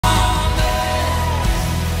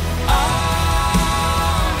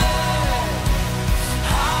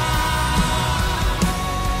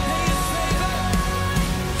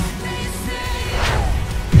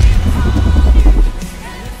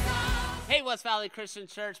West Valley Christian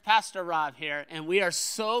Church, Pastor Rob here, and we are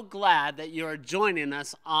so glad that you are joining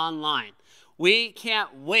us online. We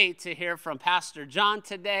can't wait to hear from Pastor John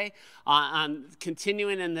today on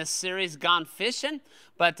continuing in this series, Gone Fishing.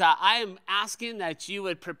 But I am asking that you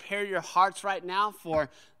would prepare your hearts right now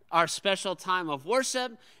for our special time of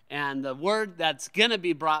worship and the word that's going to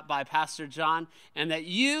be brought by Pastor John, and that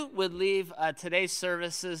you would leave today's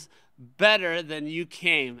services better than you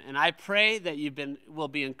came. And I pray that will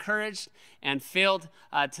be encouraged and filled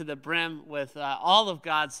to the brim with all of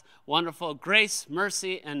God's wonderful grace,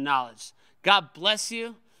 mercy, and knowledge. God bless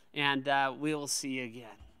you, and we will see you again.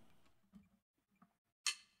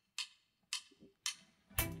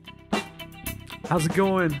 How's it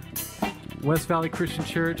going? West Valley Christian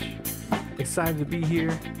Church. Excited to be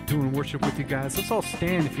here doing worship with you guys. Let's all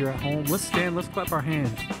stand if you're at home. Let's stand. Let's clap our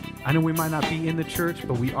hands. I know we might not be in the church,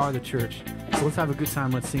 but we are the church. So let's have a good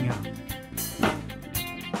time. Let's sing out.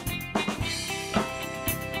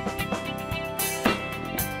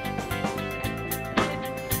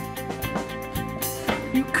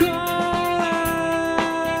 You come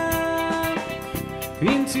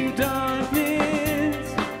into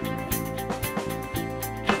darkness.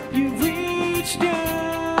 You reach down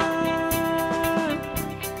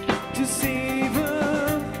to save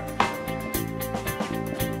us.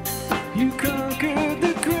 You conquered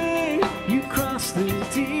the grave. You crossed the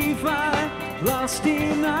divide. Lost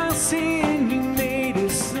in our sin, you made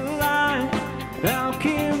us alive. How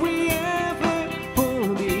can we ever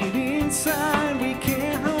hold it inside? We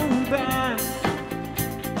can't hold back.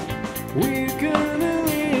 We're gonna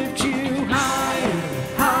lift you higher,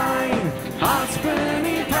 higher. Hearts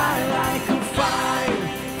burning bright like a fire,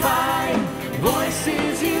 fire.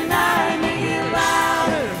 Voices unite, make it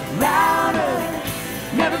louder, louder.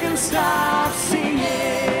 Never gonna stop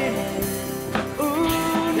singing.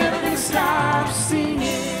 Ooh, never gonna stop singing.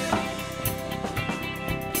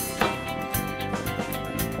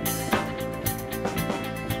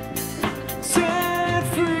 Set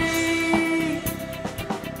free,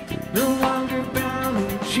 no longer bound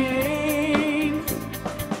in chains.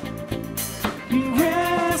 You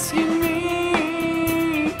rescue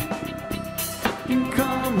me, you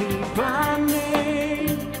call me by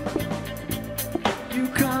name. You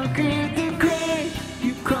conquered the grave,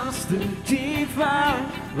 you crossed the divide.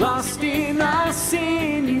 Lost in our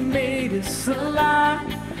sin, you made us alive.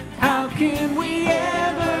 How can we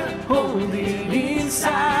ever hold it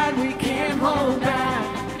inside? We can't hold back.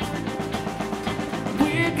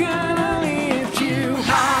 We're gonna lift you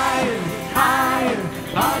higher, higher.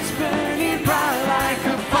 Hearts burning bright like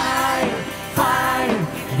a fire, fire.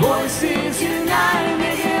 Voices unite,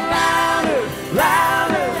 make it louder,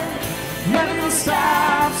 louder. Never gonna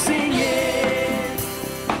stop singing.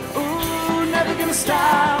 Ooh, never gonna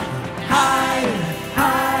stop. Higher,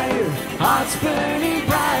 higher. Hearts burning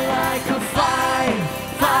bright like a fire,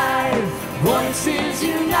 fire. Voices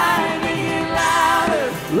unite, make it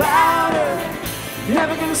louder, louder.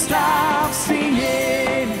 Never gonna stop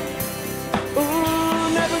singing. Ooh,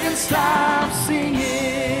 never gonna stop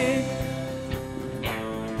singing.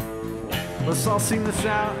 Let's all sing this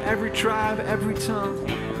out. Every tribe, every tongue.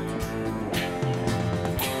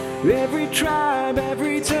 Every tribe,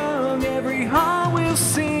 every tongue, every heart will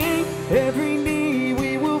sing. Every knee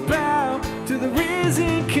we will bow to the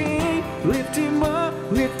risen King. Lift him up,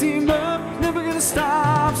 never gonna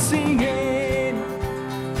stop singing.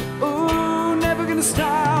 Ooh, never gonna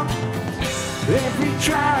stop. Every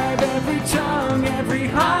tribe, every tongue, every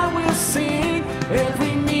heart will sing.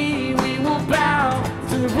 Every knee we will bow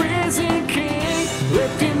to the risen King.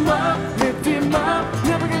 Lift him up,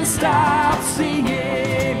 never gonna stop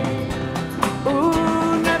singing.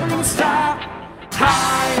 Ooh, never gonna stop.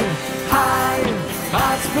 Higher, higher.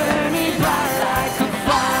 Hearts burning bright like a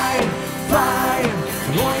fire, fire.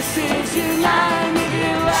 Voices unite, make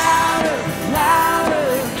it louder, louder.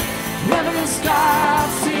 Never gonna stop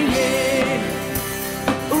singing.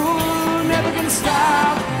 Ooh, never gonna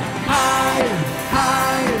stop. Higher,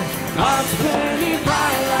 higher. Hearts burning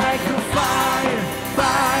bright like a fire,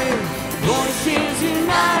 fire. Voices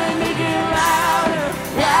unite, make it louder,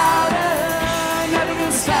 louder. Never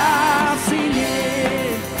gonna stop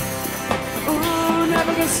singing. Ooh,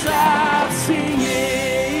 never gonna stop singing.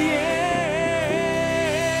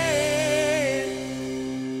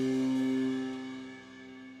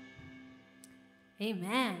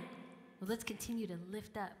 Amen. Well, let's continue to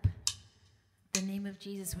lift up the name of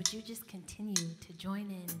Jesus. Would you just continue to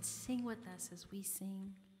join in and sing with us as we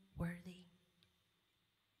sing Worthy?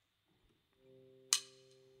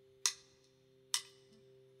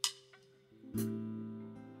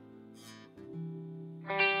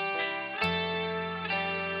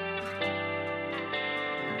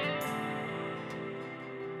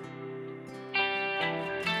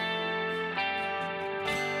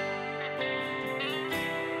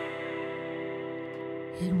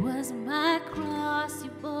 It was my cross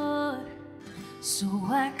you bore, so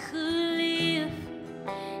I could live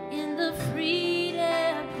in the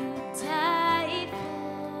freedom you died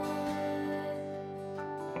for.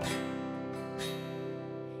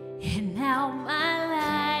 And now my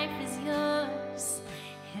life is yours,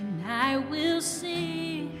 and I will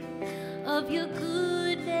sing of your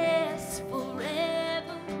goodness forevermore.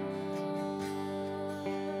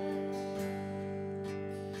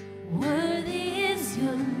 Worthy is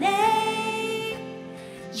your name,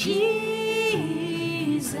 Jesus.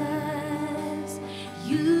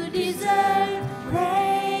 You deserve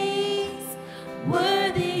praise.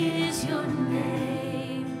 Worthy is your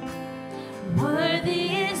name.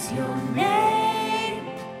 Worthy is your name,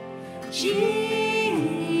 Jesus.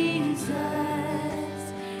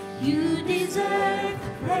 You deserve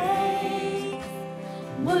praise.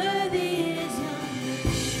 Worthy is your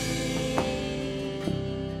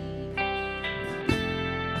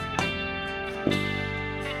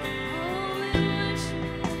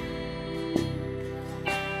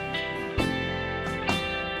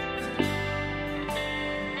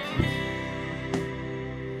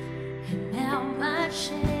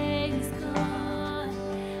shame is gone.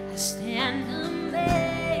 I stand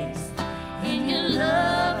amazed in your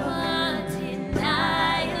love undeniable.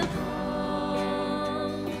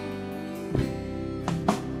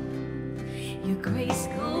 Your grace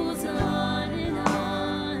goes on,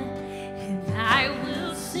 and I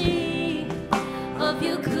will sing of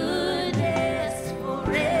your goodness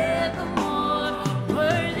forevermore.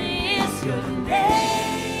 Worthy is your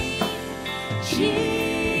name, Jesus.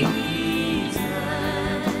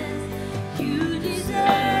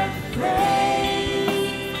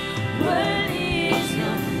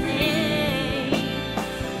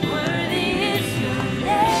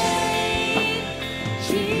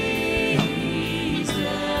 Jesus.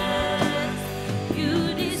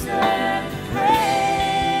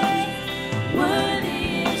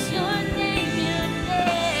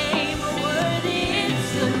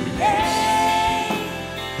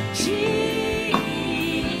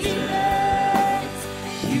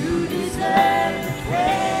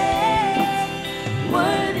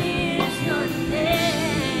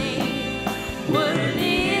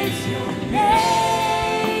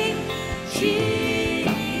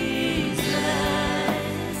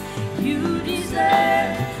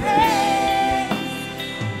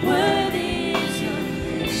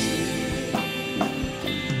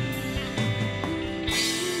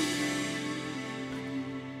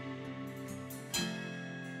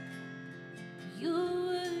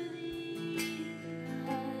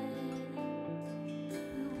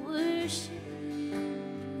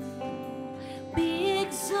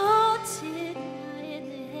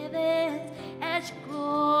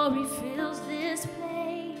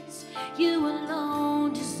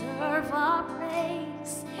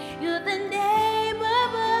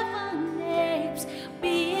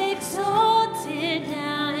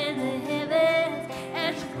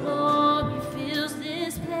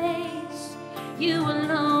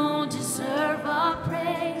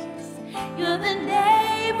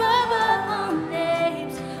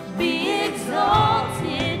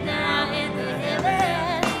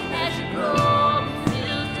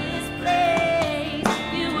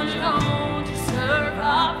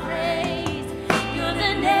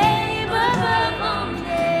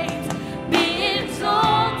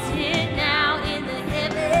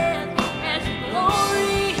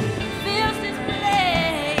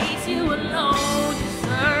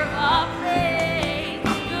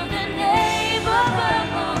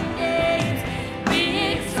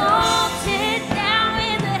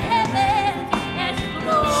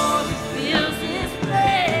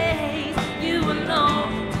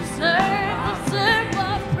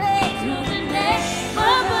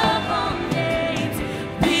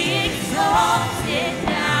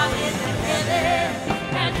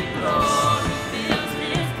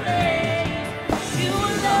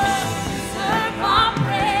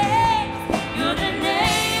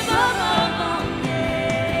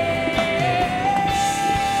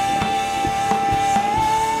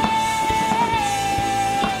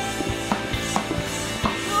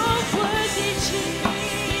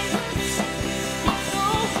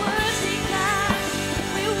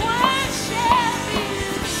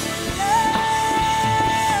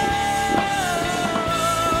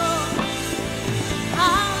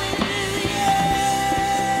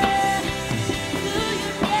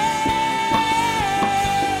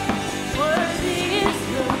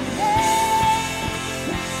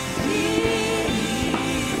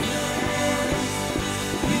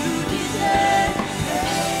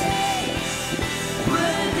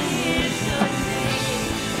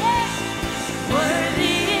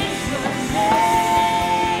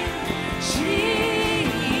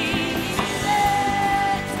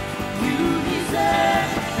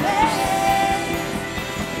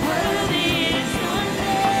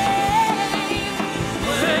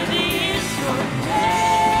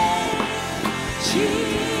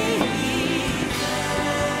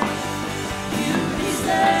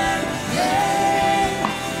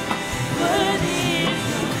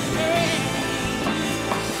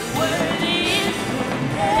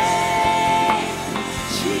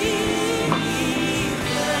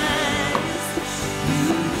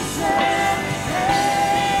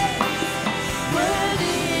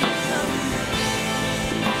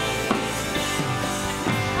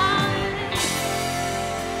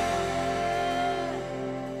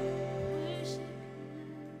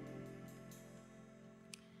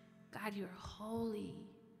 God, you're holy.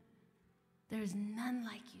 There's none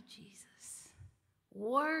like you, Jesus.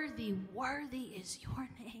 Worthy, worthy is your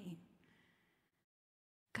name.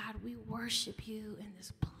 God, we worship you in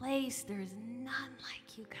this place. There is none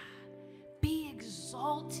like you, God. Be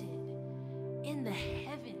exalted in the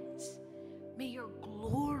heavens. May your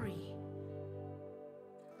glory,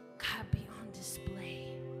 God, be on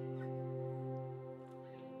display.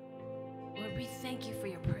 Lord, we thank you for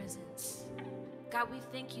your presence. God, we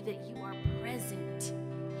thank you that you are present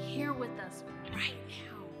here with us right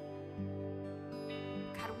now.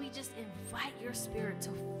 God, we just invite your spirit to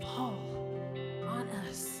fall on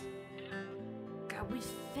us. God, we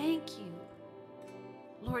thank you,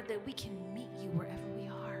 Lord, that we can meet you wherever we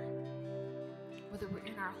are. Whether we're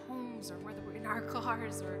in our homes or whether we're in our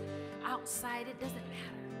cars or outside, it doesn't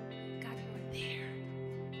matter. God, you're there.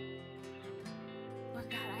 Lord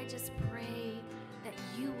God, I just pray that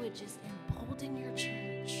you would just embolden your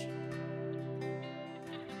church,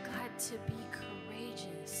 God, to be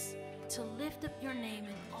courageous, to lift up your name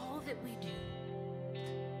in all that we do.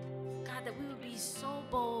 God, that we would be so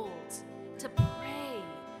bold to pray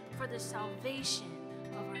for the salvation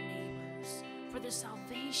of our neighbors, for the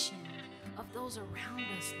salvation of those around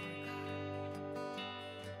us, Lord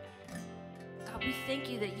God. God, we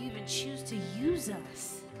thank you that you even choose to use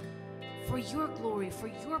us for your glory, for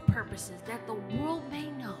your purposes, that the world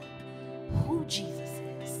may know who Jesus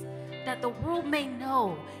is, that the world may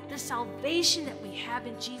know the salvation that we have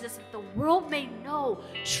in Jesus, that the world may know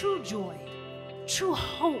true joy, true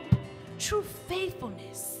hope, true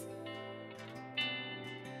faithfulness.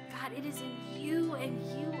 God, it is in you and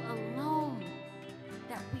you alone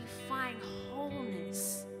that we find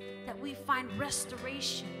wholeness, that we find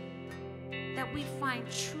restoration, that we find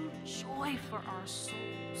true joy for our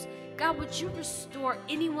souls. God, would you restore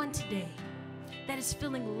anyone today that is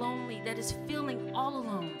feeling lonely, that is feeling all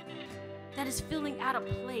alone, that is feeling out of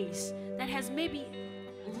place, that has maybe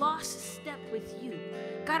lost step with you?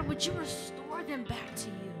 God, would you restore them back to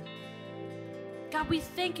you? God, we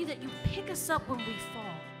thank you that you pick us up when we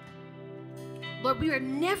fall. Lord, we are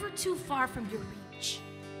never too far from your reach.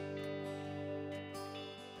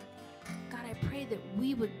 God, I pray that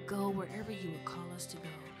we would go wherever you would call us to go,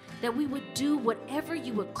 that we would do whatever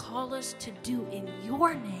you would call us to do in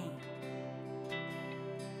your name.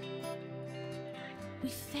 We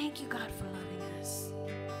thank you, God, for loving us.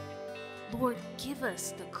 Lord, give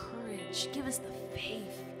us the courage, give us the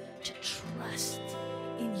faith to trust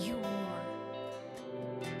in you more.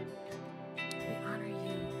 We honor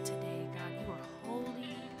you today, God. You are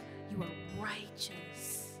holy, you are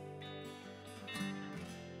righteous.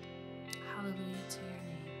 Hallelujah to your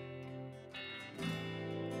name.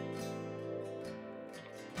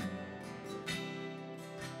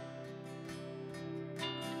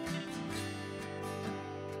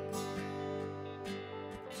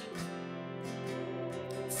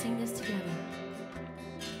 Sing this together.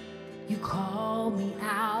 You call me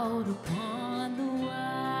out upon the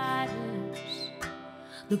waters,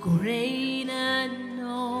 the great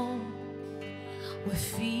unknown, where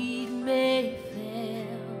feet may fail,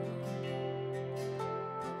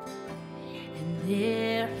 and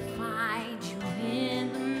there I find you in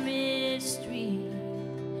the mystery,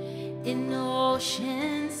 in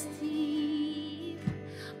oceans deep,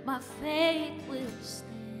 my faith will stand.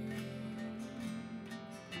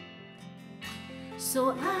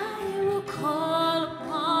 So I will call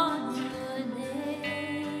upon your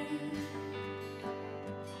name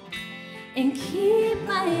and keep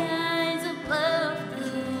my eyes above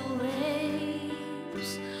the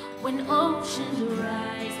waves. When oceans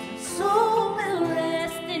rise, my soul will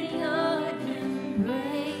rest in your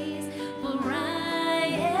embrace. For I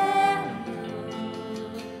am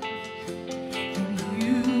yours, and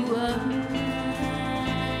you are mine.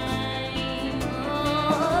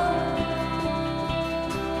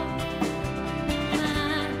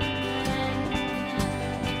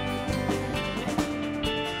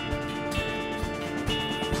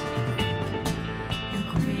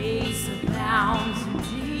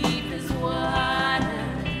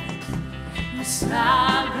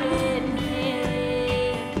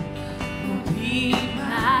 You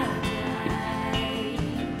are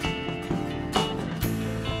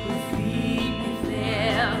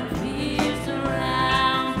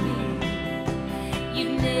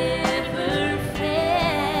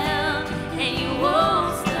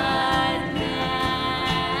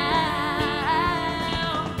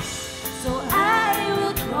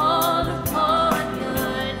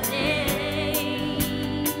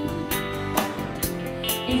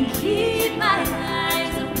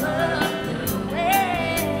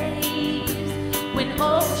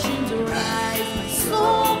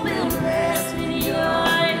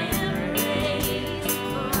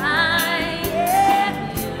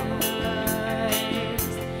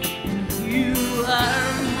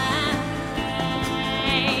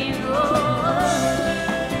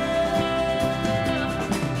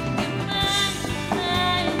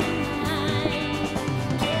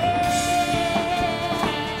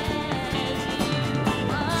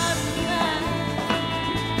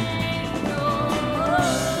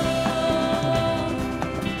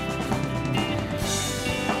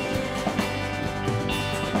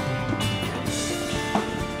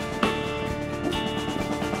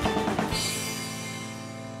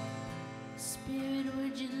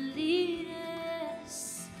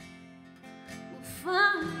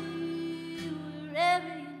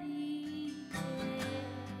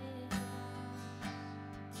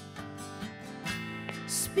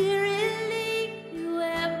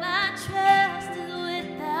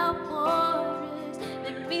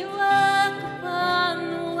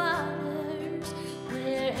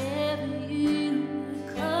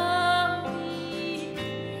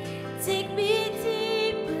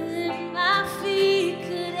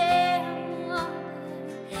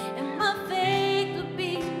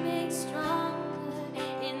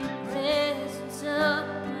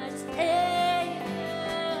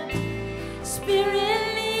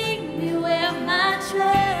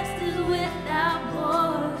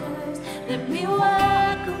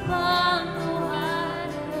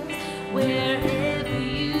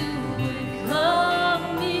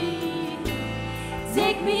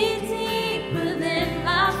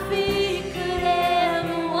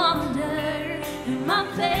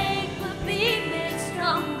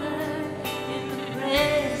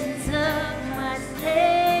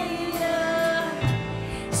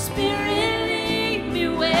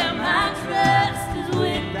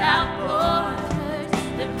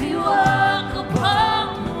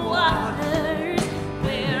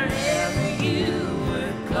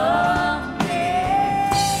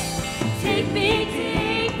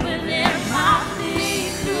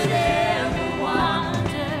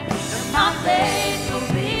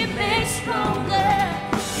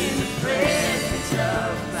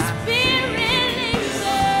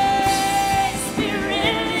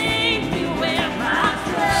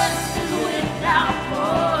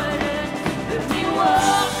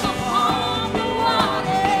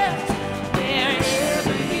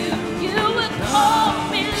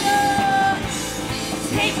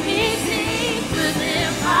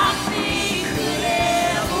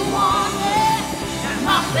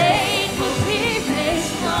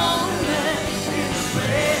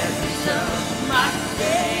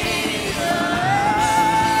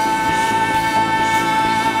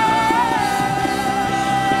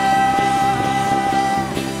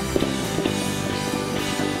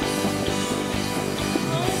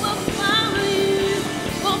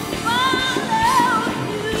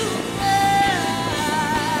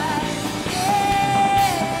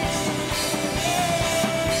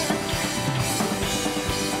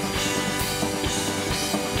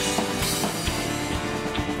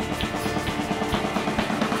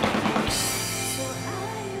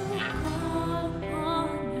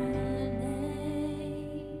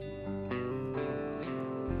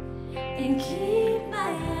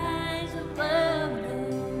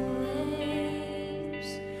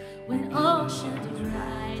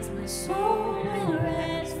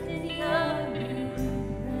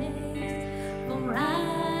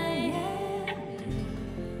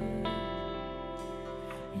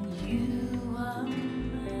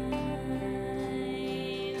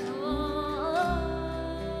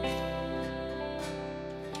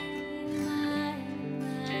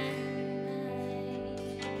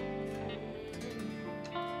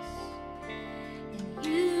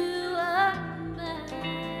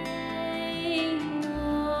mine,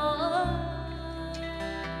 oh.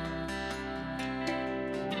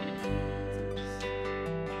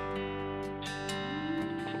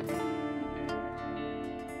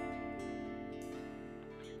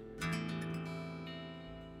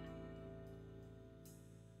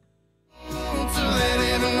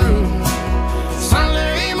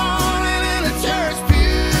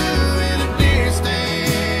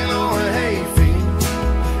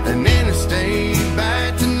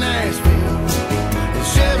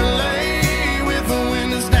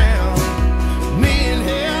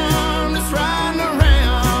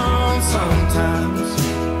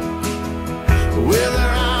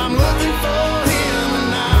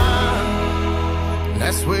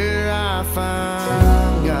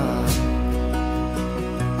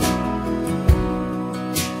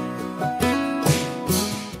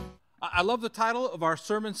 I love the title of our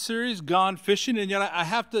sermon series, Gone Fishing, and yet I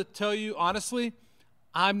have to tell you honestly,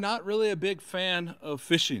 I'm not really a big fan of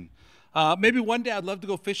fishing. Maybe one day I'd love to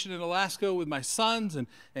go fishing in Alaska with my sons and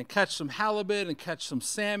catch some halibut and catch some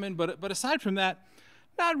salmon, but aside from that,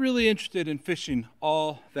 not really interested in fishing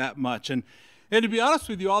all that much. And to be honest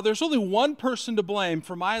with you all, there's only one person to blame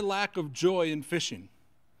for my lack of joy in fishing: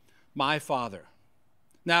 my father.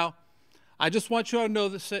 Now, I just want you to know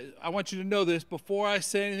this. I want you to know this before I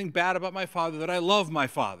say anything bad about my father, that I love my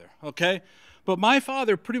father, okay? But my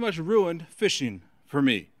father pretty much ruined fishing for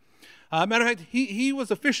me. Matter of fact, he was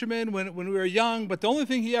a fisherman when we were young, but the only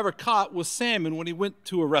thing he ever caught was salmon when he went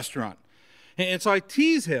to a restaurant. And so I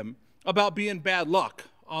tease him about being bad luck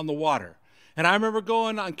on the water. And I remember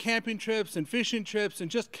going on camping trips and fishing trips and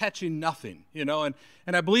just catching nothing, you know. And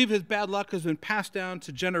I believe his bad luck has been passed down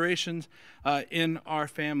to generations in our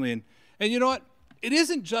family. And you know what? It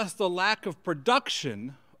isn't just the lack of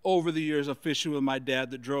production over the years of fishing with my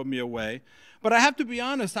dad that drove me away. But I have to be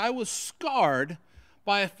honest, I was scarred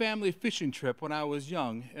by a family fishing trip when I was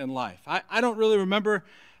young in life. I don't really remember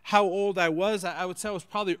how old I was. I would say I was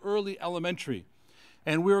probably early elementary.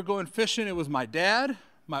 And we were going fishing. It was my dad,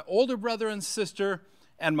 my older brother and sister,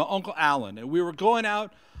 and my Uncle Alan. And we were going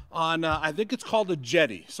out on, I think it's called a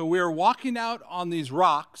jetty. So we were walking out on these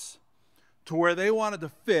rocks to where they wanted to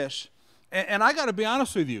fish. And I got to be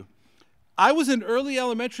honest with you, I was in early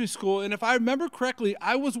elementary school, and if I remember correctly,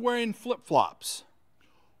 I was wearing flip-flops.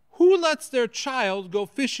 Who lets their child go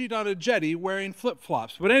fishing on a jetty wearing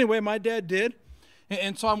flip-flops? But anyway, my dad did.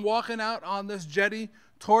 And so I'm walking out on this jetty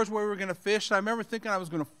towards where we were going to fish. And I remember thinking I was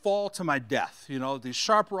going to fall to my death. You know, these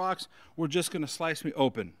sharp rocks were just going to slice me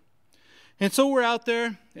open. And so we're out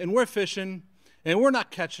there, and we're fishing, and we're not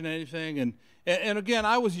catching anything. And again,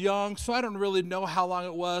 I was young, so I don't really know how long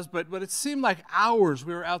it was, but it seemed like hours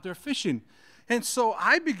we were out there fishing. And so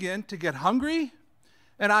I began to get hungry,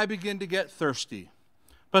 and I began to get thirsty.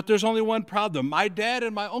 But there's only one problem. My dad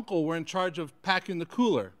and my uncle were in charge of packing the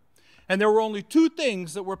cooler. And there were only two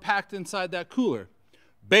things that were packed inside that cooler: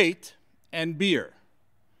 bait and beer.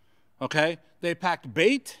 Okay? They packed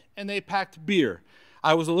bait and they packed beer.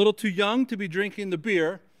 I was a little too young to be drinking the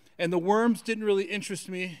beer, and the worms didn't really interest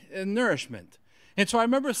me in nourishment. And so I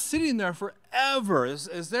remember sitting there forever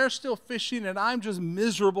as they're still fishing, and I'm just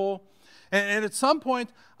miserable. And at some point,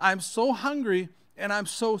 I'm so hungry and I'm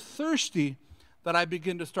so thirsty that I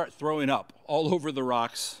begin to start throwing up all over the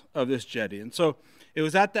rocks of this jetty. And so it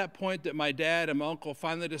was at that point that my dad and my uncle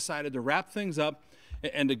finally decided to wrap things up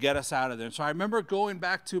and to get us out of there. And so I remember going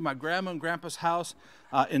back to my grandma and grandpa's house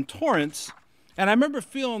in Torrance, and I remember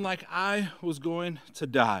feeling like I was going to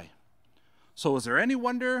die. So is there any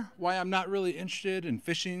wonder why I'm not really interested in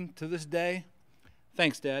fishing to this day?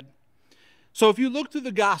 Thanks, Dad. So if you look through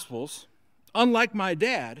the Gospels, unlike my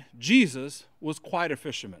dad, Jesus was quite a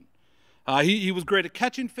fisherman. He was great at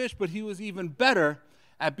catching fish, but he was even better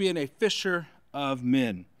at being a fisher of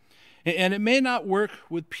men. And it may not work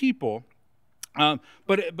with people,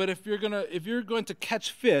 but if you're going to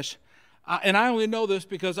catch fish, and I only know this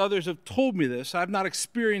because others have told me this, I've not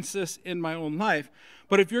experienced this in my own life,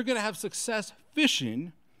 but if you're going to have success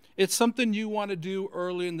fishing, it's something you want to do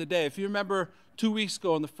early in the day. If you remember 2 weeks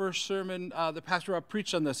ago in the first sermon, the Pastor Rob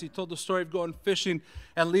preached on this. He told the story of going fishing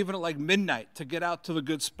and leaving at like midnight to get out to the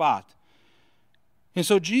good spot. And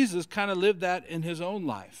so Jesus kind of lived that in his own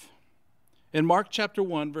life. In Mark chapter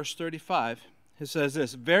 1, verse 35, it says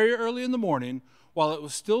this: very early in the morning, while it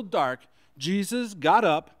was still dark, Jesus got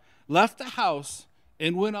up, left the house,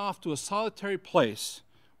 and went off to a solitary place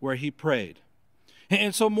where he prayed.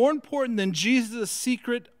 And so more important than Jesus'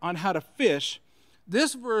 secret on how to fish,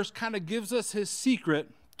 this verse kind of gives us his secret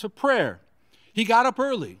to prayer. He got up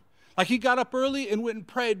early. Like he got up early and went and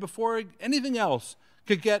prayed before anything else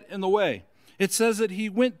could get in the way. It says that he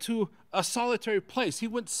went to a solitary place. He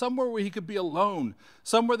went somewhere where he could be alone,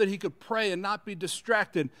 somewhere that he could pray and not be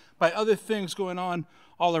distracted by other things going on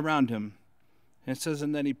all around him. And it says,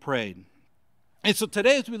 and then he prayed. And so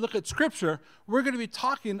today, as we look at Scripture, we're going to be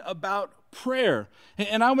talking about prayer.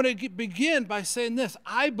 And I'm going to begin by saying this: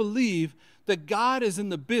 I believe that God is in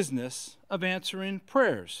the business of answering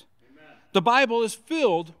prayers. Amen. The Bible is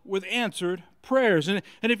filled with answered prayers. And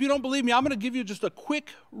if you don't believe me, I'm going to give you just a quick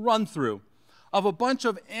run-through of a bunch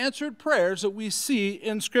of answered prayers that we see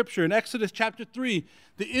in Scripture. In Exodus chapter 3,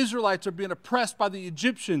 the Israelites are being oppressed by the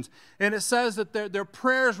Egyptians, and it says that their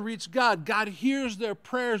prayers reach God. God hears their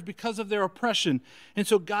prayers because of their oppression, and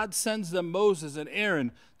so God sends them Moses and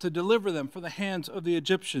Aaron to deliver them from the hands of the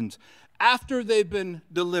Egyptians. After they've been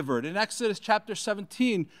delivered, in Exodus chapter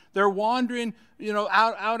 17, they're wandering,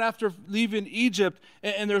 out after leaving Egypt,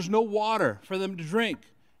 and there's no water for them to drink.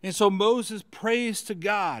 And so Moses prays to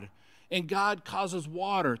God, and God causes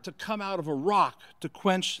water to come out of a rock to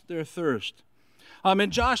quench their thirst.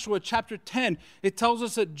 In Joshua chapter 10, it tells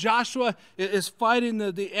us that Joshua is fighting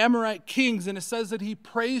the Amorite kings, and it says that he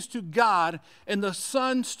prays to God, and the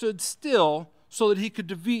sun stood still so that he could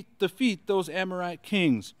defeat those Amorite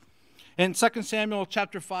kings. In 2 Samuel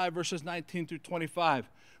chapter 5, verses 19 through 25,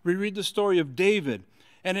 we read the story of David,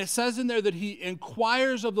 and it says in there that he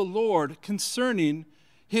inquires of the Lord concerning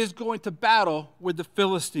his going to battle with the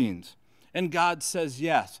Philistines. And God says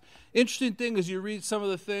yes. Interesting thing is you read some of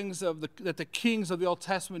the things that the kings of the Old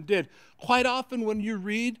Testament did. Quite often when you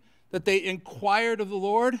read that they inquired of the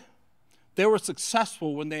Lord, they were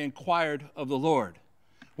successful when they inquired of the Lord.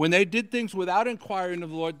 When they did things without inquiring of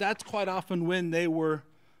the Lord, that's quite often when they were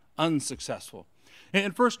unsuccessful.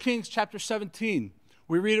 In 1 Kings chapter 17,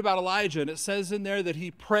 we read about Elijah, and it says in there that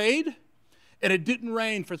he prayed, and it didn't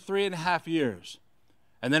rain for 3.5 years.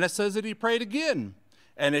 And then it says that he prayed again,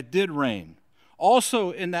 and it did rain.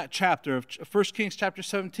 Also in that chapter of 1 Kings chapter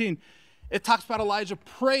 17, it talks about Elijah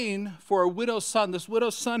praying for a widow's son. This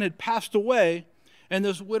widow's son had passed away, and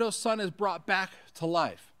this widow's son is brought back to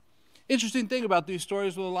life. Interesting thing about these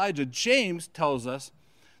stories with Elijah, James tells us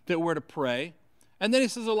that we're to pray, and then he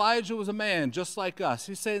says Elijah was a man just like us.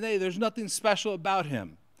 He's saying, hey, there's nothing special about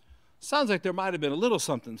him. Sounds like there might have been a little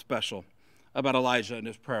something special about Elijah and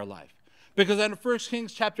his prayer life. Because in 1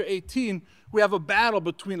 Kings chapter 18, we have a battle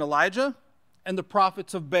between Elijah and the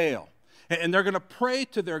prophets of Baal. And they're going to pray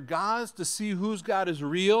to their gods to see whose God is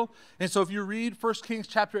real. And so if you read 1 Kings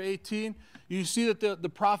chapter 18, you see that the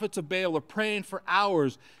prophets of Baal are praying for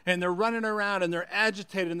hours, and they're running around, and they're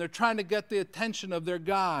agitated, and they're trying to get the attention of their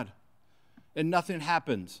God. And nothing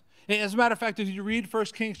happens. And as a matter of fact, if you read 1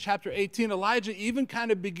 Kings chapter 18, Elijah even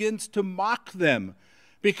kind of begins to mock them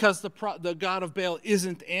because the God of Baal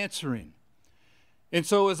isn't answering. And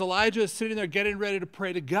so as Elijah is sitting there getting ready to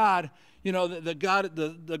pray to God, you know, the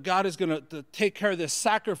God is going to take care of this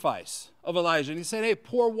sacrifice of Elijah. And he said, hey,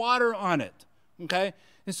 pour water on it, okay?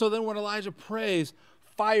 And so then when Elijah prays,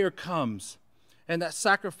 fire comes, and that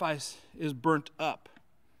sacrifice is burnt up.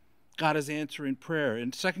 God is answering prayer.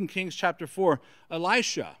 In 2 Kings chapter 4,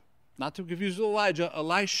 Elisha, not to confuse with Elijah,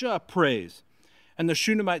 Elisha prays, and the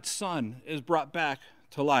Shunammite son is brought back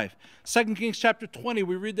to life. 2 Kings chapter 20,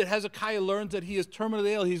 we read that Hezekiah learns that he is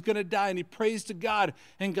terminally ill. He's going to die, and he prays to God,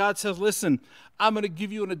 and God says, listen, I'm going to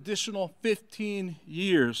give you an additional 15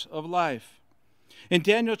 years of life. In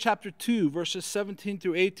Daniel chapter 2, verses 17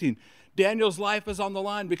 through 18, Daniel's life is on the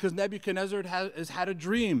line because Nebuchadnezzar has had a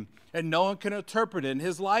dream, and no one can interpret it, and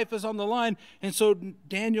his life is on the line, and so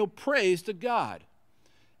Daniel prays to God,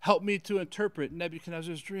 help me to interpret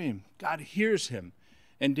Nebuchadnezzar's dream. God hears him.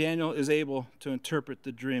 And Daniel is able to interpret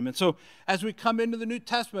the dream. And so as we come into the New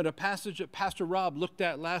Testament, a passage that Pastor Rob looked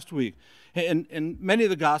at last week, in many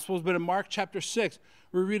of the Gospels, but in Mark chapter 6,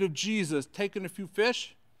 we read of Jesus taking a few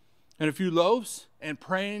fish and a few loaves and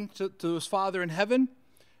praying to his Father in heaven.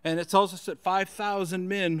 And it tells us that 5,000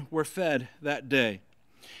 men were fed that day.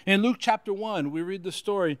 In Luke chapter 1, we read the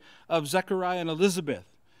story of Zechariah and Elizabeth.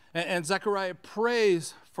 And Zechariah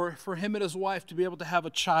prays for him and his wife to be able to have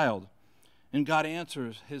a child. And God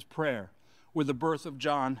answers his prayer with the birth of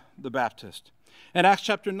John the Baptist. In Acts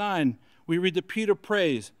chapter 9, we read that Peter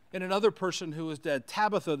prays, and another person who was dead,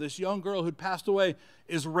 Tabitha, this young girl who'd passed away,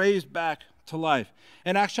 is raised back to life.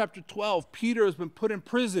 In Acts chapter 12, Peter has been put in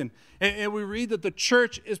prison, and we read that the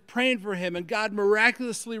church is praying for him, and God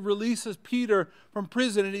miraculously releases Peter from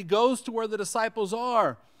prison, and he goes to where the disciples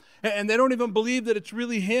are. And they don't even believe that it's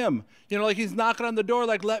really him. You know, like he's knocking on the door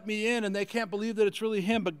like, let me in, and they can't believe that it's really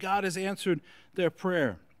him, but God has answered their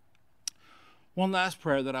prayer. One last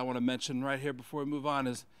prayer that I want to mention right here before we move on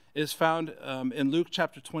is found in Luke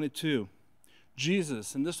chapter 22.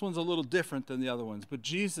 Jesus, and this one's a little different than the other ones, but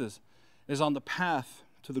Jesus is on the path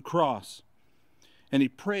to the cross, and he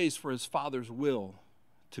prays for his Father's will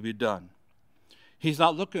to be done. He's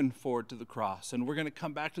not looking forward to the cross, and we're going to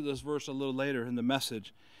come back to this verse a little later in the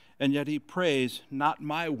message. And yet he prays, not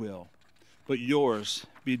my will, but yours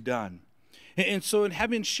be done. And so in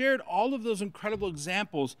having shared all of those incredible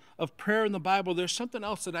examples of prayer in the Bible, there's something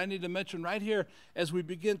else that I need to mention right here as we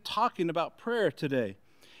begin talking about prayer today.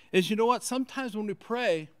 Is you know what? Sometimes when we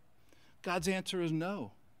pray, God's answer is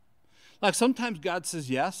no. Like sometimes God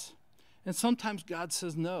says yes, and sometimes God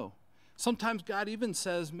says no. Sometimes God even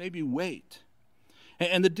says maybe wait.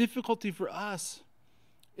 And the difficulty for us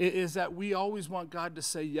is that we always want God to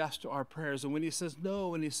say yes to our prayers. And when he says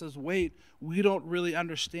no and he says wait, we don't really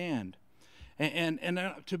understand. And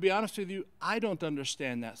to be honest with you, I don't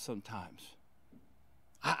understand that sometimes.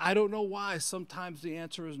 I don't know why. Sometimes the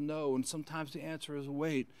answer is no, and sometimes the answer is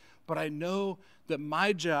wait. But I know that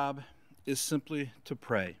my job is simply to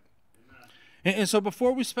pray. And so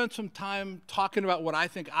before we spend some time talking about what I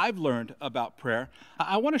think I've learned about prayer,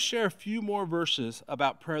 I want to share a few more verses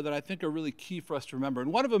about prayer that I think are really key for us to remember.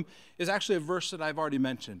 And one of them is actually a verse that I've already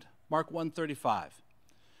mentioned, Mark 1:35.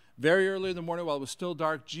 Very early in the morning while it was still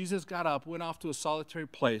dark, Jesus got up, went off to a solitary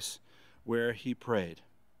place where he prayed.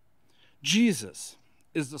 Jesus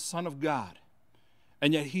is the Son of God,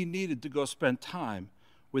 and yet he needed to go spend time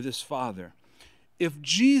with his Father. If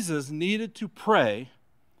Jesus needed to pray,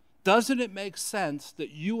 doesn't it make sense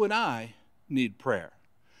that you and I need prayer?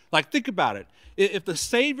 Like, think about it. If the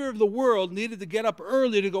Savior of the world needed to get up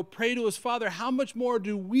early to go pray to his Father, how much more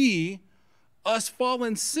do we, us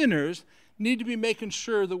fallen sinners, need to be making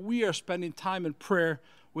sure that we are spending time in prayer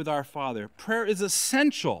with our Father? Prayer is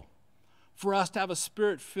essential for us to have a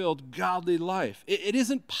Spirit-filled, godly life. It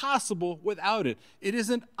isn't possible without it. It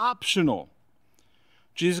isn't optional.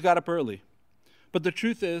 Jesus got up early. But the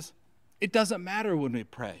truth is, it doesn't matter when we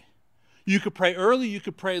pray. You could pray early, you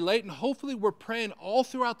could pray late, and hopefully we're praying all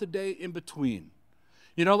throughout the day in between.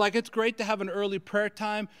 You know, like it's great to have an early prayer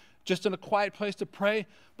time, just in a quiet place to pray,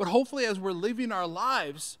 but hopefully as we're living our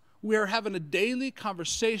lives, we are having a daily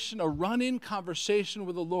conversation, a run-in conversation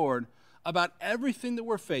with the Lord about everything that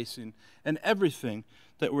we're facing and everything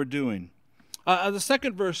that we're doing. The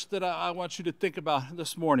second verse that I want you to think about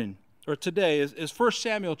this morning, or today, is 1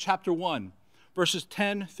 Samuel chapter 1. Verses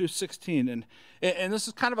 10 through 16. And this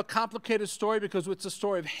is kind of a complicated story because it's a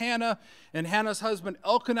story of Hannah, and Hannah's husband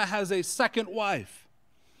Elkanah has a second wife.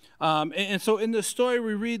 And so in this story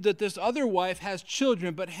we read that this other wife has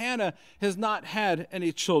children, but Hannah has not had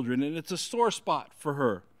any children, and it's a sore spot for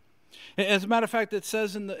her. As a matter of fact, it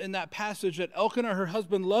says in that passage that Elkanah, her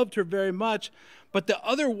husband, loved her very much, but the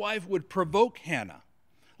other wife would provoke Hannah.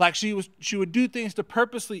 Like she would do things to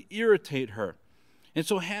purposely irritate her. And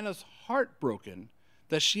so Hannah's heartbroken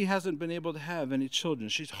that she hasn't been able to have any children.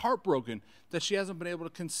 She's heartbroken that she hasn't been able to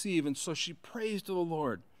conceive, and so she prays to the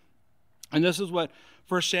Lord. And this is what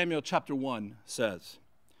 1 Samuel chapter 1 says.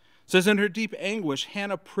 It says, in her deep anguish,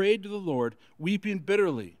 Hannah prayed to the Lord, weeping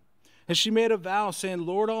bitterly. And she made a vow, saying,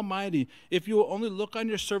 Lord Almighty, if you will only look on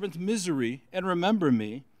your servant's misery and remember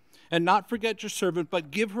me, and not forget your servant,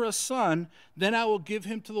 but give her a son, then I will give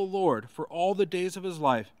him to the Lord for all the days of his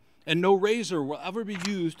life, and no razor will ever be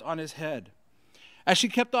used on his head. As she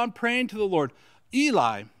kept on praying to the Lord,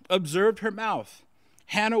 Eli observed her mouth.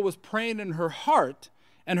 Hannah was praying in her heart,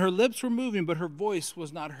 and her lips were moving, but her voice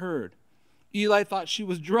was not heard. Eli thought she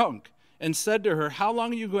was drunk, and said to her, how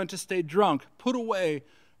long are you going to stay drunk? Put away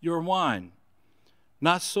your wine.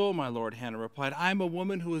 Not so, my lord, Hannah replied. I am a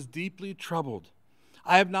woman who is deeply troubled.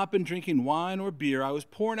 I have not been drinking wine or beer. I was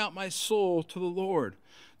pouring out my soul to the Lord.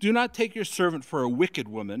 Do not take your servant for a wicked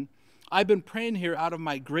woman. I've been praying here out of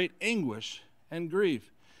my great anguish and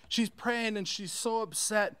grief. She's praying and she's so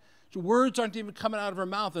upset. Words aren't even coming out of her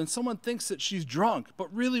mouth, and someone thinks that she's drunk.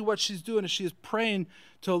 But really what she's doing is she is praying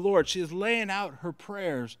to the Lord. She is laying out her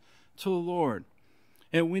prayers to the Lord.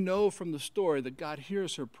 And we know from the story that God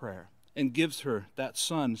hears her prayer and gives her that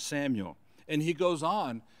son, Samuel. And he goes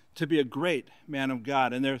on to be a great man of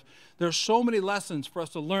God. And there's so many lessons for us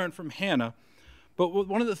to learn from Hannah. But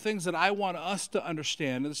one of the things that I want us to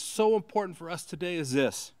understand, and it's so important for us today, is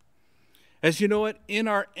this. As you know what? In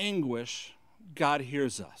our anguish, God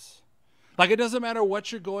hears us. Like, it doesn't matter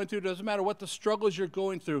what you're going through, it doesn't matter what the struggles you're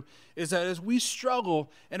going through, is that as we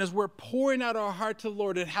struggle and as we're pouring out our heart to the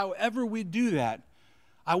Lord, and however we do that,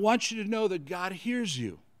 I want you to know that God hears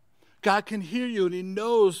you. God can hear you, and he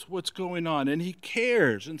knows what's going on, and he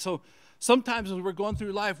cares. And so sometimes as we're going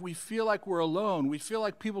through life, we feel like we're alone. We feel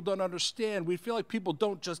like people don't understand. We feel like people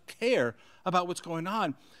don't just care about what's going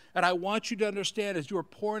on. And I want you to understand, as you are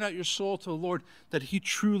pouring out your soul to the Lord, that he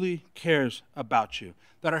truly cares about you,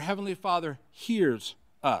 that our Heavenly Father hears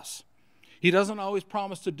us. He doesn't always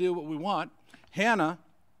promise to do what we want. Hannah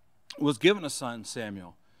was given a son,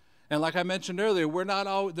 Samuel. And like I mentioned earlier, we're not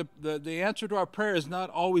always, the answer to our prayer is not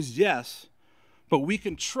always yes, but we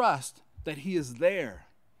can trust that he is there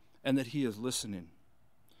and that he is listening.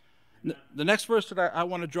 The next verse that I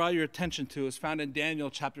want to draw your attention to is found in Daniel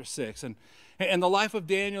chapter 6. And the life of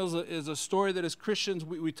Daniel is a story that as Christians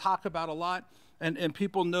we talk about a lot, and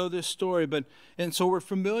people know this story, and so we're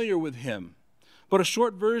familiar with him. But a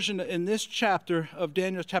short version in this chapter of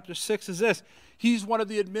Daniel chapter 6 is this. He's one of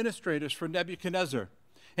the administrators for Nebuchadnezzar.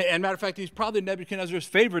 And matter of fact, he's probably Nebuchadnezzar's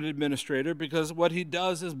favorite administrator because what he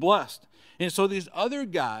does is blessed. And so these other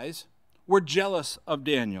guys were jealous of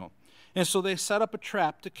Daniel. And so they set up a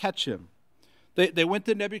trap to catch him. They went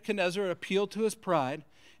to Nebuchadnezzar, appealed to his pride,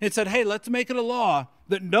 and said, hey, let's make it a law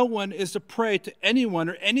that no one is to pray to anyone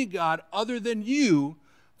or any god other than you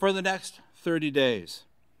for the next 30 days.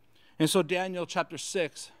 And so Daniel chapter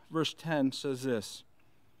 6, verse 10 says this.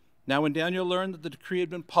 Now when Daniel learned that the decree had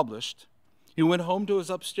been published, he went home to his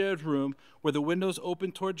upstairs room where the windows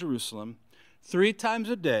opened toward Jerusalem. 3 times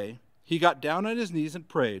a day, he got down on his knees and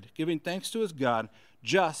prayed, giving thanks to his God,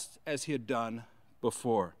 just as he had done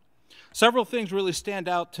before. Several things really stand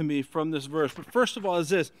out to me from this verse. But first of all is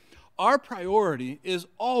this. Our priority is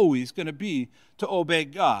always going to be to obey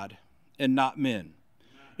God and not men.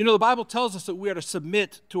 You know, the Bible tells us that we are to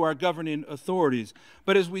submit to our governing authorities.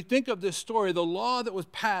 But as we think of this story, the law that was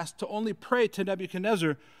passed to only pray to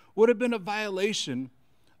Nebuchadnezzar would have been a violation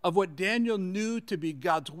of what Daniel knew to be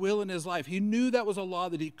God's will in his life. He knew that was a law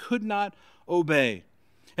that he could not obey.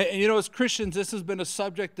 And you know, as Christians, this has been a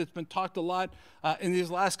subject that's been talked a lot in these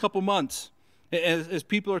last couple months as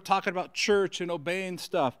people are talking about church and obeying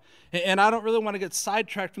stuff. And I don't really want to get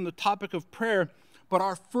sidetracked from the topic of prayer, but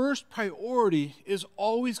our first priority is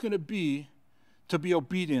always going to be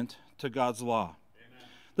obedient to God's law. Amen.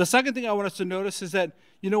 The second thing I want us to notice is that,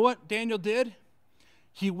 you know what Daniel did?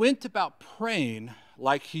 He went about praying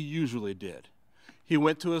like he usually did. He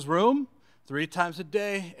went to his room 3 times a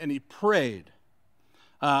day and he prayed.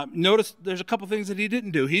 Notice there's a couple things that he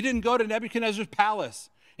didn't do. He didn't go to Nebuchadnezzar's palace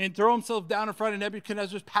and throw himself down in front of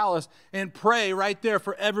Nebuchadnezzar's palace and pray right there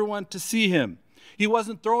for everyone to see him. He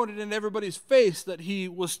wasn't throwing it in everybody's face that he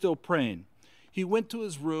was still praying. He went to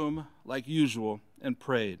his room like usual and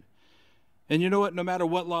prayed. And you know what? No matter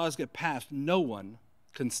what laws get passed, no one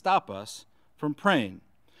can stop us from praying.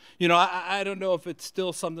 You know, I don't know if it's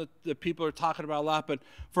still something that people are talking about a lot, but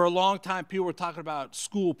for a long time, people were talking about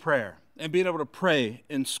school prayer and being able to pray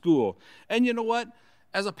in school. And you know what?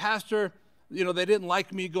 As a pastor, you know, they didn't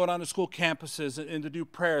like me going on to school campuses and to do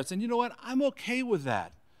prayers. And you know what? I'm okay with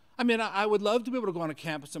that. I mean, I would love to be able to go on a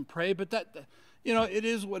campus and pray, but that, you know, it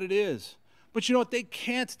is what it is. But you know what? They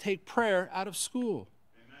can't take prayer out of school.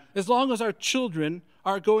 Amen. As long as our children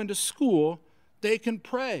are going to school, they can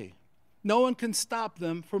pray. No one can stop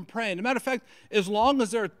them from praying. As a matter of fact, as long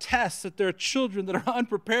as there are tests that there are children that are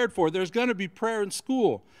unprepared for, there's going to be prayer in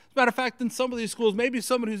school. As a matter of fact, in some of these schools, maybe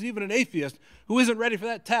someone who's even an atheist who isn't ready for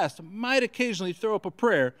that test might occasionally throw up a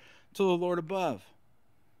prayer to the Lord above.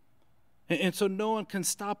 And so no one can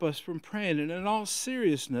stop us from praying. And in all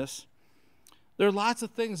seriousness, there are lots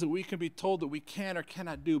of things that we can be told that we can or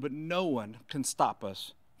cannot do, but no one can stop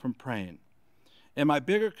us from praying. And my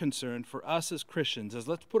bigger concern for us as Christians is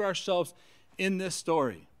let's put ourselves in this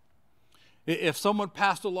story. If someone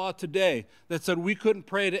passed a law today that said we couldn't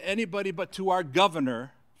pray to anybody but to our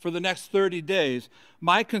governor for the next 30 days,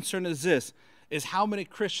 my concern is this, is how many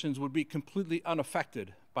Christians would be completely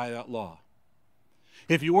unaffected by that law.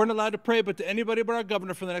 If you weren't allowed to pray but to anybody but our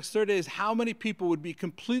governor for the next 30 days, how many people would be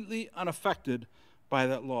completely unaffected by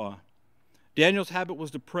that law? Daniel's habit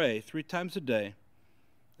was to pray 3 times a day,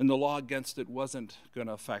 and the law against it wasn't going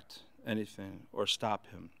to affect anything or stop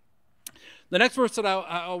him. The next verse that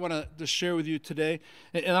I want to share with you today,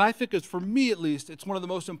 and I think is, for me at least, it's one of the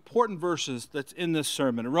most important verses that's in this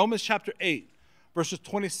sermon. In Romans chapter 8, verses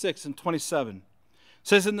 26 and 27.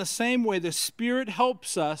 Says, in the same way the Spirit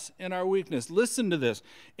helps us in our weakness. Listen to this.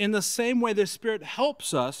 In the same way the Spirit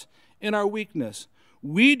helps us in our weakness.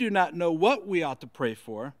 We do not know what we ought to pray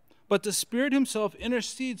for, but the Spirit himself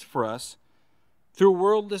intercedes for us through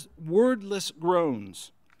wordless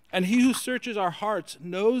groans. And he who searches our hearts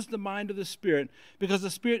knows the mind of the Spirit, because the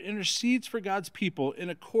Spirit intercedes for God's people in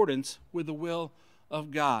accordance with the will of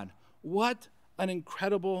God. What an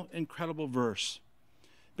incredible, incredible verse.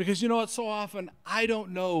 Because you know what, so often I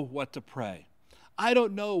don't know what to pray. I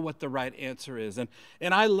don't know what the right answer is. And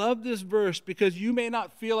I love this verse because you may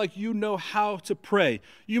not feel like you know how to pray.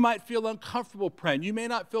 You might feel uncomfortable praying. You may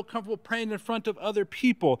not feel comfortable praying in front of other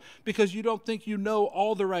people because you don't think you know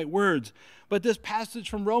all the right words. But this passage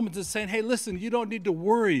from Romans is saying, hey, listen, you don't need to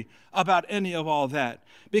worry about any of all that.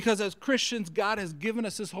 Because as Christians, God has given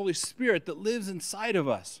us this Holy Spirit that lives inside of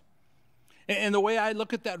us. And the way I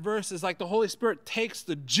look at that verse is like the Holy Spirit takes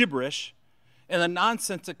the gibberish and the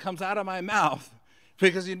nonsense that comes out of my mouth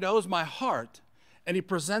because he knows my heart, and he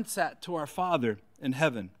presents that to our Father in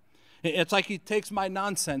heaven. It's like he takes my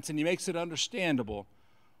nonsense and he makes it understandable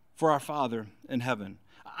for our Father in heaven.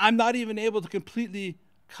 I'm not even able to completely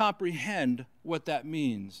comprehend what that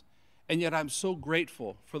means, and yet I'm so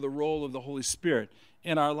grateful for the role of the Holy Spirit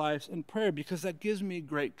in our lives in prayer, because that gives me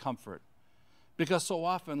great comfort. Because so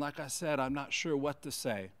often, like I said, I'm not sure what to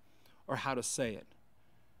say or how to say it.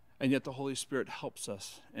 And yet the Holy Spirit helps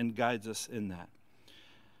us and guides us in that.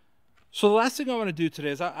 So the last thing I want to do today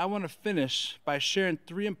is I want to finish by sharing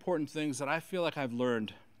 3 important things that I feel like I've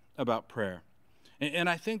learned about prayer. And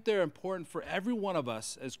I think they're important for every one of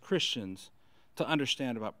us as Christians to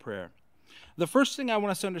understand about prayer. The first thing I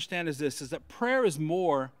want us to understand is this, is that prayer is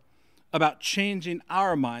more about changing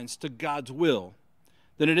our minds to God's will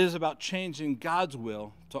than it is about changing God's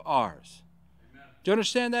will to ours. Amen. Do you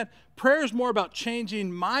understand that? Prayer is more about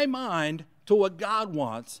changing my mind to what God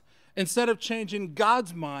wants instead of changing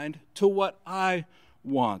God's mind to what I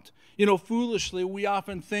want. You know, foolishly, we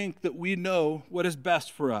often think that we know what is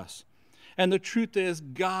best for us. And the truth is,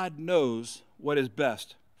 God knows what is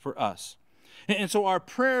best for us. And so our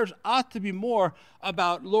prayers ought to be more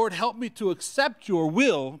about, Lord, help me to accept your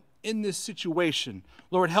will in this situation.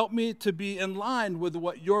 Lord, help me to be in line with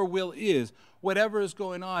what your will is, whatever is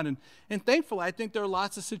going on. And thankfully, I think there are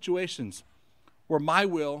lots of situations where my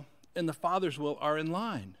will and the Father's will are in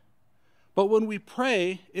line. But when we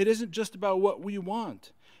pray, it isn't just about what we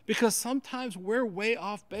want, because sometimes we're way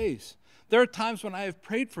off base. There are times when I have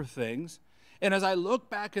prayed for things, and as I look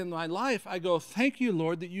back in my life, I go, thank you,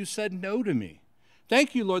 Lord, that you said no to me.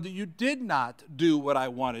 Thank you, Lord, that you did not do what I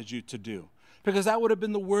wanted you to do, because that would have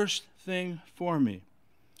been the worst thing for me.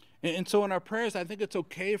 And so in our prayers, I think it's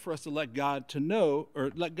okay for us to let God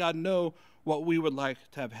know what we would like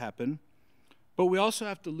to have happen. But we also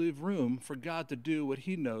have to leave room for God to do what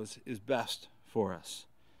he knows is best for us.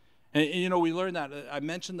 And you know, we learned that. I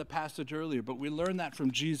mentioned the passage earlier, but we learned that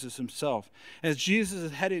from Jesus himself. As Jesus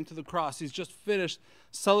is heading to the cross, he's just finished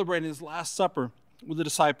celebrating his Last Supper with the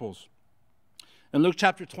disciples. In Luke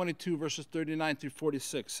chapter 22, verses 39 through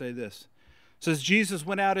 46 say this. It says, Jesus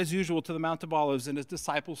went out as usual to the Mount of Olives, and his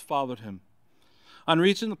disciples followed him. On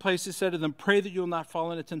reaching the place, he said to them, pray that you will not fall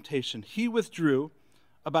into temptation. He withdrew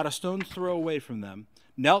about a stone's throw away from them,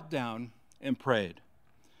 knelt down, and prayed,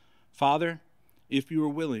 Father, if you are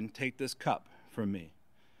willing, take this cup from me.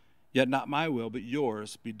 Yet not my will, but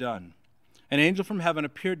yours be done. An angel from heaven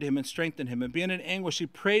appeared to him and strengthened him, and being in anguish, he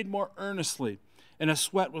prayed more earnestly, and his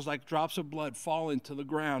sweat was like drops of blood falling to the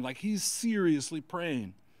ground, like he's seriously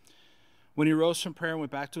praying. When he rose from prayer and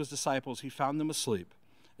went back to his disciples, he found them asleep,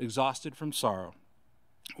 exhausted from sorrow.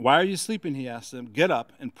 Why are you sleeping, he asked them. Get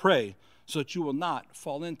up and pray, so that you will not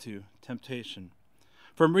fall into temptation.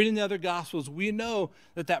 From reading the other Gospels, we know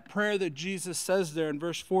that prayer that Jesus says there in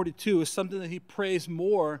verse 42 is something that he prays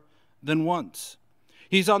more than once.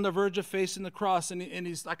 He's on the verge of facing the cross, and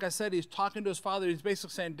he's, like I said, he's talking to his Father. He's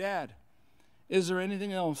basically saying, Dad, is there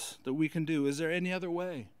anything else that we can do? Is there any other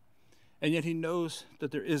way? And yet he knows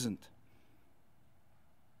that there isn't.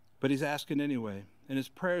 But he's asking anyway. And his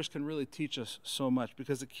prayers can really teach us so much,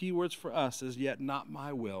 because the key words for us is, yet not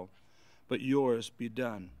my will, but yours be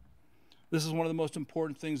done. This is one of the most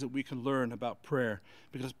important things that we can learn about prayer,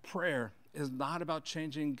 because prayer is not about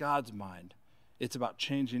changing God's mind. It's about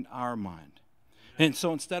changing our mind. And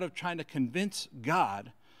so instead of trying to convince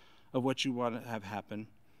God of what you want to have happen,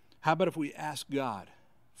 how about if we ask God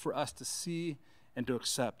for us to see and to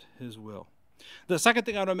accept his will? The second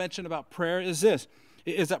thing I want to mention about prayer is this,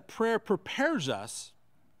 is that prayer prepares us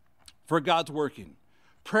for God's working.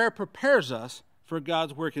 Prayer prepares us for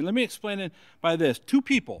God's working. Let me explain it by this. 2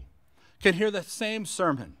 people can hear the same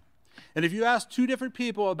sermon. And if you ask 2 different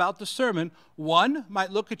people about the sermon, one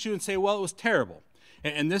might look at you and say, well, it was terrible.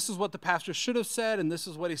 And this is what the pastor should have said, and this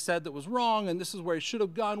is what he said that was wrong, and this is where he should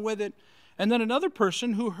have gone with it. And then another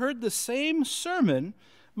person who heard the same sermon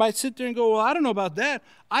might sit there and go, well, I don't know about that.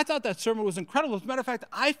 I thought that sermon was incredible. As a matter of fact,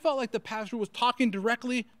 I felt like the pastor was talking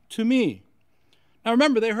directly to me. Now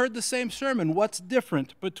remember, they heard the same sermon. What's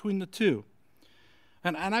different between the 2?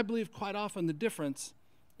 And I believe quite often the difference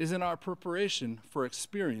is in our preparation for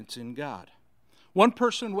experiencing God. One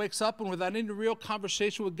person wakes up and without any real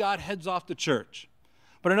conversation with God heads off to church.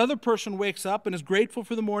 But another person wakes up and is grateful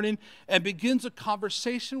for the morning and begins a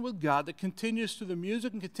conversation with God that continues through the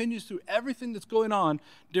music and continues through everything that's going on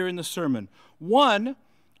during the sermon. One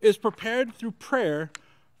is prepared through prayer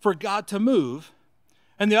for God to move,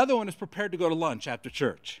 and the other one is prepared to go to lunch after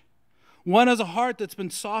church. One has a heart that's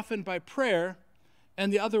been softened by prayer,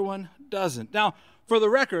 and the other one doesn't. Now, for the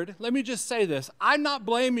record, let me just say this. I'm not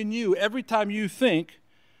blaming you every time you think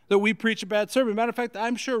that we preach a bad sermon. Matter of fact,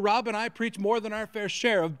 I'm sure Rob and I preach more than our fair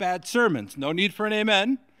share of bad sermons. No need for an amen.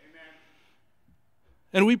 Amen.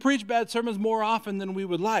 And we preach bad sermons more often than we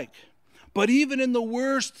would like. But even in the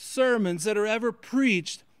worst sermons that are ever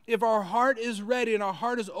preached, if our heart is ready and our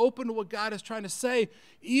heart is open to what God is trying to say,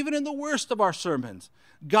 even in the worst of our sermons,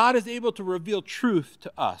 God is able to reveal truth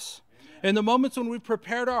to us. In the moments when we've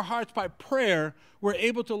prepared our hearts by prayer, we're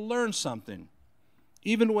able to learn something,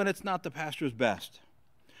 even when it's not the pastor's best.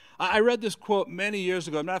 I read this quote many years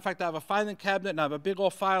ago. As a matter of fact, I have a filing cabinet and I have a big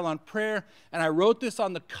old file on prayer, and I wrote this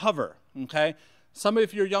on the cover, okay? Some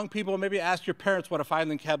of you young people, maybe ask your parents what a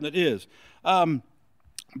filing cabinet is.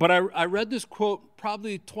 But I read this quote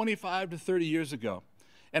probably 25 to 30 years ago,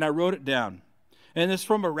 and I wrote it down. And it's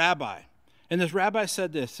from a rabbi. And this rabbi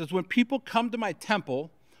said this, says, when people come to my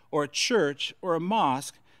temple or a church or a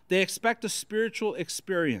mosque, they expect a spiritual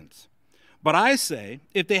experience. But I say,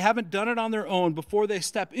 if they haven't done it on their own before they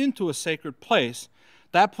step into a sacred place,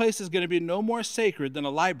 that place is going to be no more sacred than a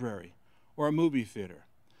library or a movie theater.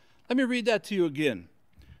 Let me read that to you again.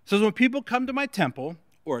 It says, when people come to my temple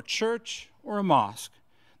or a church or a mosque,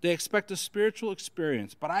 they expect a spiritual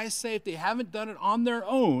experience. But I say, if they haven't done it on their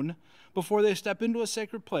own before they step into a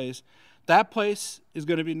sacred place, that place is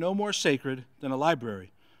going to be no more sacred than a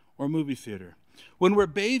library or a movie theater. When we're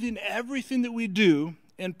bathing everything that we do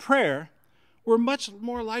in prayer, we're much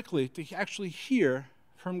more likely to actually hear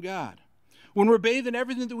from God. When we're bathed in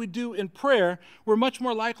everything that we do in prayer, we're much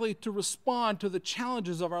more likely to respond to the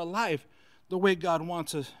challenges of our life the way God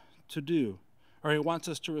wants us to do, or He wants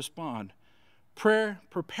us to respond. Prayer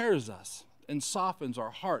prepares us and softens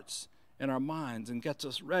our hearts and our minds and gets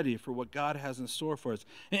us ready for what God has in store for us.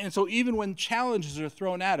 And so even when challenges are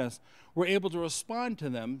thrown at us, we're able to respond to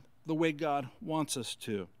them the way God wants us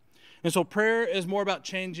to. And so prayer is more about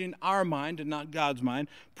changing our mind and not God's mind.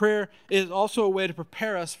 Prayer is also a way to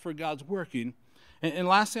prepare us for God's working. And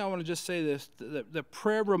lastly, I want to just say this, that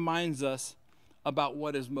prayer reminds us about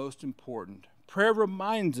what is most important. Prayer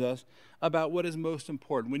reminds us about what is most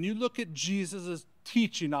important. When you look at Jesus'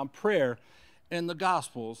 teaching on prayer in the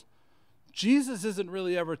Gospels, Jesus isn't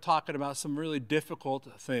really ever talking about some really difficult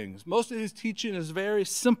things. Most of his teaching is very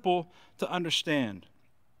simple to understand.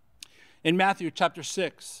 In Matthew chapter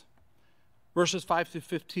 6, verses 5 through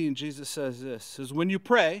 15, Jesus says this, says, when you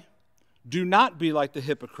pray, do not be like the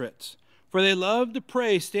hypocrites, for they love to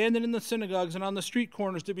pray standing in the synagogues and on the street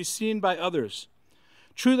corners to be seen by others.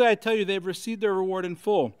 Truly I tell you, they've received their reward in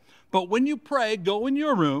full. But when you pray, go in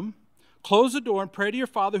your room, close the door, and pray to your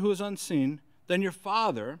Father who is unseen. Then your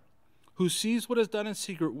Father, who sees what is done in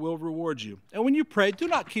secret, will reward you. And when you pray, do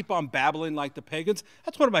not keep on babbling like the pagans.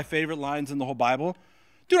 That's one of my favorite lines in the whole Bible.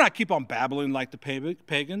 Do not keep on babbling like the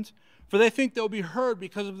pagans, for they think they'll be heard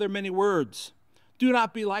because of their many words. Do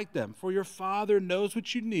not be like them, for your Father knows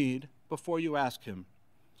what you need before you ask Him.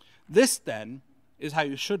 This, then, is how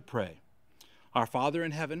you should pray. Our Father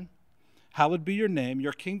in heaven, hallowed be your name.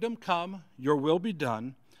 Your kingdom come, your will be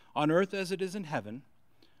done, on earth as it is in heaven.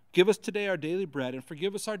 Give us today our daily bread, and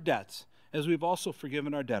forgive us our debts, as we've also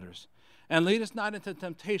forgiven our debtors. And lead us not into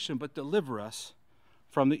temptation, but deliver us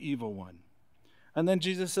from the evil one. And then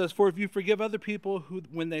Jesus says, for if you forgive other people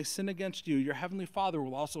when they sin against you, your heavenly Father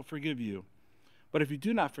will also forgive you. But if you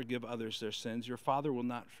do not forgive others their sins, your Father will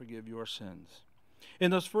not forgive your sins.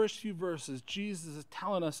 In those first few verses, Jesus is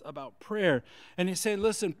telling us about prayer. And he's saying,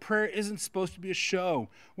 listen, prayer isn't supposed to be a show.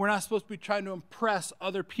 We're not supposed to be trying to impress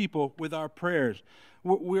other people with our prayers.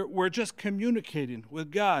 We're just communicating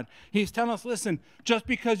with God. He's telling us, listen, just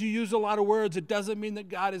because you use a lot of words, it doesn't mean that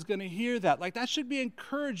God is going to hear that. Like, that should be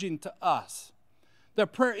encouraging to us.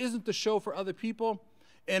 That prayer isn't the show for other people,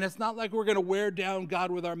 and it's not like we're going to wear down God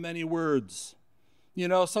with our many words. You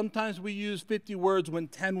know, sometimes we use 50 words when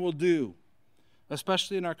 10 will do,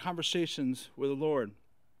 especially in our conversations with the Lord.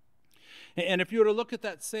 And if you were to look at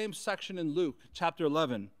that same section in Luke chapter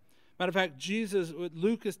 11, matter of fact,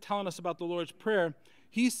 Luke is telling us about the Lord's Prayer.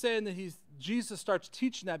 He's saying that Jesus starts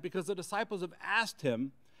teaching that because the disciples have asked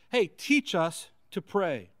him, hey, teach us to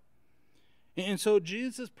pray. And so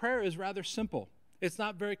Jesus' prayer is rather simple. It's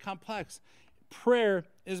not very complex. Prayer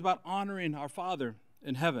is about honoring our Father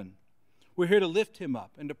in heaven. We're here to lift him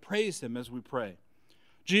up and to praise him as we pray.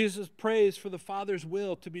 Jesus prays for the Father's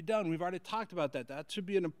will to be done. We've already talked about that. That should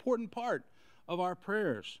be an important part of our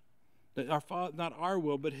prayers. That not our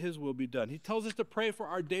will, but his will be done. He tells us to pray for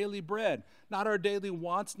our daily bread, not our daily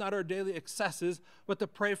wants, not our daily excesses, but to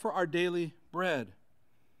pray for our daily bread.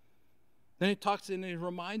 Then he talks and he's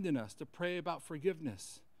reminding us to pray about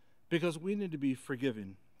forgiveness, because we need to be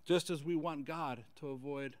forgiving, just as we want God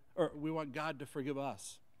to forgive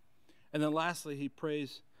us. And then lastly, he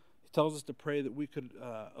tells us to pray that we could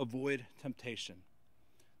avoid temptation.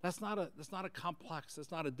 That's not a complex,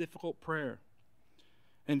 that's not a difficult prayer.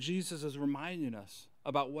 And Jesus is reminding us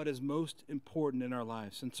about what is most important in our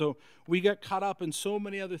lives. And so we get caught up in so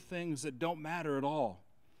many other things that don't matter at all.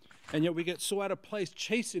 And yet we get so out of place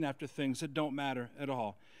chasing after things that don't matter at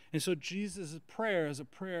all. And so Jesus' prayer is a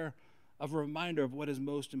prayer of a reminder of what is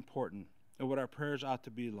most important and what our prayers ought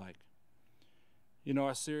to be like. You know,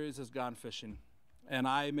 our series has gone fishing. and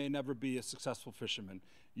I may never be a successful fisherman.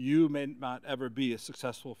 You may not ever be a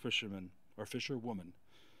successful fisherman or fisherwoman.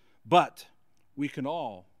 But we can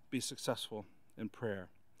all be successful in prayer.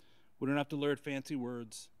 We don't have to learn fancy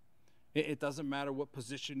words. It doesn't matter what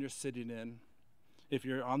position you're sitting in. If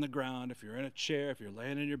you're on the ground, if you're in a chair, if you're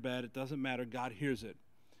laying in your bed, it doesn't matter. God hears it,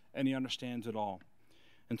 and he understands it all.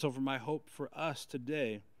 And so for my hope for us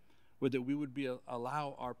today would that we would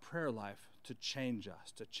allow our prayer life to change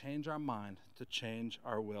us, to change our mind, to change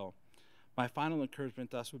our will. My final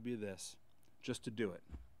encouragement to us would be this: just to do it.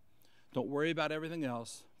 Don't worry about everything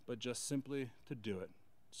else, but just simply to do it.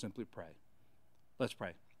 Simply pray. Let's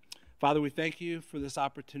pray. Father, we thank you for this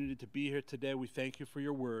opportunity to be here today. We thank you for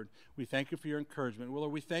your word. We thank you for your encouragement.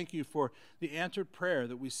 Lord, we thank you for the answered prayer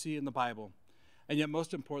that we see in the Bible. And yet,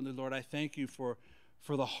 most importantly, Lord, I thank you for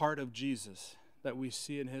the heart of Jesus that we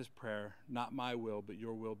see in his prayer, not my will, but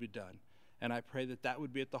your will be done. And I pray that that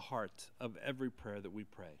would be at the heart of every prayer that we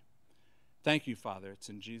pray. Thank you, Father. It's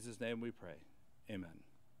in Jesus' name we pray. Amen.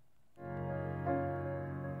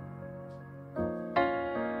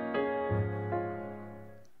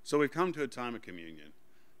 So we've come to a time of communion,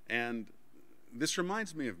 and this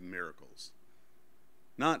reminds me of miracles.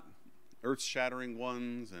 Not earth-shattering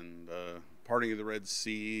ones and parting of the Red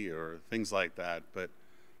Sea or things like that, but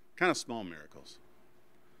kind of small miracles.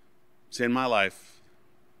 See, in my life,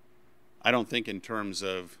 I don't think in terms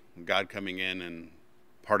of God coming in and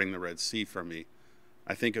parting the Red Sea for me.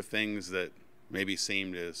 I think of things that maybe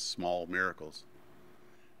seemed as small miracles.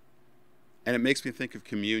 And it makes me think of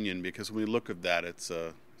communion because when we look at that, it's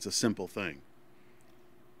a simple thing.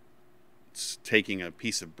 It's taking a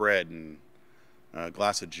piece of bread and a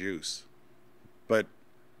glass of juice. But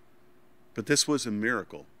this was a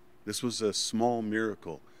miracle. This was a small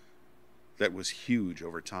miracle that was huge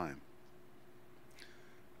over time.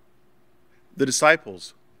 The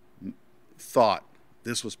disciples thought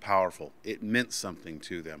this was powerful. It meant something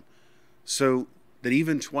to them. So that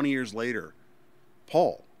even 20 years later,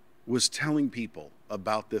 Paul was telling people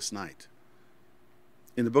about this night.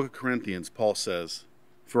 In the book of Corinthians, Paul says,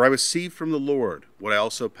 "For I received from the Lord what I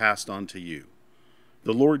also passed on to you.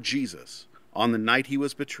 The Lord Jesus, on the night he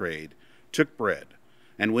was betrayed, took bread,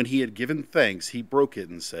 and when he had given thanks, he broke it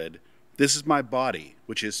and said, 'This is my body,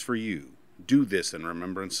 which is for you. Do this in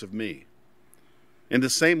remembrance of me.' In the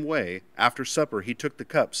same way, after supper, he took the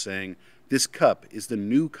cup, saying, 'This cup is the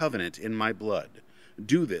new covenant in my blood.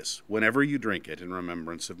 Do this whenever you drink it in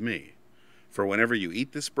remembrance of me. For whenever you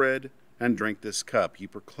eat this bread and drink this cup, you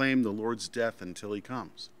proclaim the Lord's death until he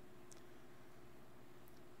comes.'"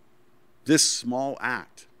 This small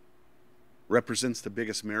act represents the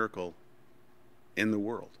biggest miracle in the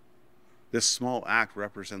world. This small act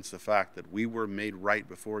represents the fact that we were made right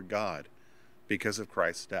before God because of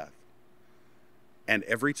Christ's death. And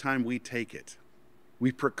every time we take it,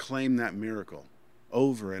 we proclaim that miracle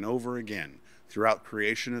over and over again throughout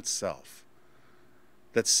creation itself,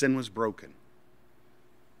 that sin was broken,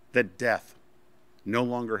 that death no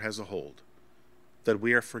longer has a hold, that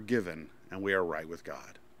we are forgiven and we are right with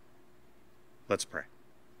God. Let's pray.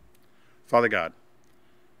 Father God,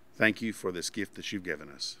 thank you for this gift that you've given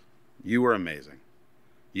us. You are amazing.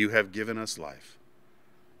 You have given us life.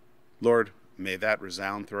 Lord, may that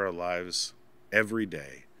resound through our lives every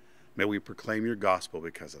day. May we proclaim your gospel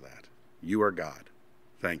because of that. You are God.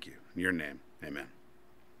 Thank you. In your name, amen.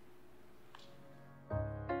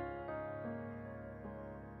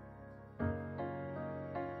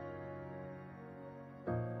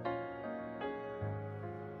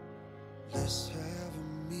 Let's have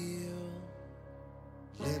a meal.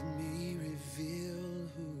 Let me reveal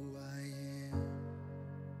who I am.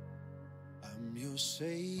 I'm your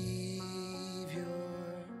Savior.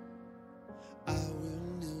 I will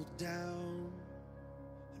kneel down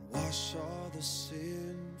and wash all the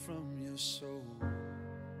sin from your soul.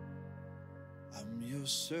 I'm your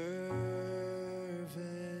servant.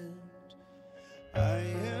 I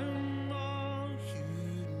am all you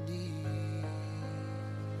need.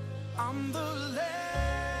 I'm the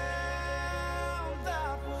lamb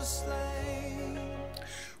that was slain.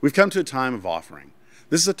 We've come to a time of offering.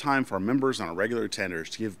 This is a time for our members and our regular attenders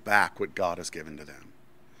to give back what God has given to them.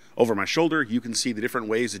 Over my shoulder, you can see the different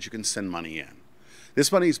ways that you can send money in.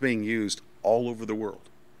 This money is being used all over the world.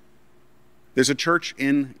 There's a church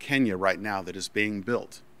in Kenya right now that is being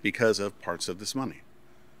built because of parts of this money.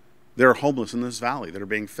 There are homeless in this valley that are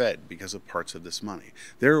being fed because of parts of this money.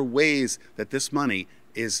 There are ways that this money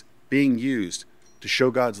is being used to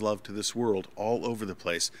show God's love to this world all over the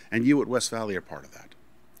place, and you at West Valley are part of that.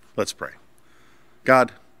 Let's pray.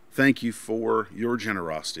 God, thank you for your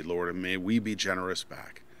generosity, Lord, and may we be generous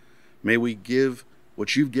back. May we give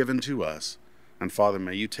what you've given to us And Father,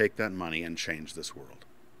 may you take that money and change this world.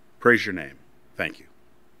 Praise your name. Thank you.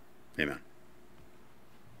 Amen.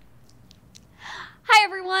 Hi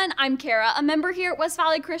everyone, I'm Kara, a member here at West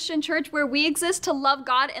Valley Christian Church where we exist to love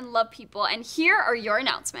God and love people, and here are your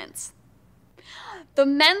announcements. The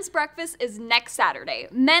men's breakfast is next Saturday.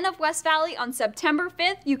 Men of West Valley on September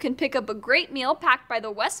 5th, you can pick up a great meal packed by the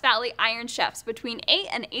West Valley Iron Chefs between 8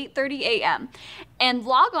 and 8:30 a.m. and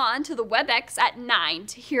log on to the WebEx at 9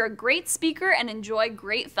 to hear a great speaker and enjoy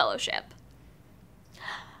great fellowship.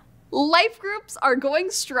 Life groups are going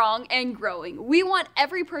strong and growing. We want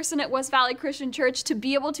every person at West Valley Christian Church to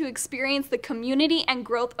be able to experience the community and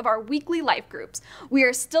growth of our weekly life groups. We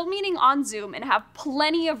are still meeting on Zoom and have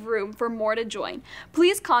plenty of room for more to join.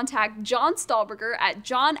 Please contact John Stahlberger at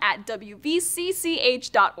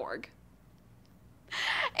john@wvcch.org.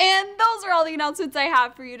 And those are all the announcements I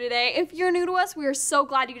have for you today. If you're new to us, we are so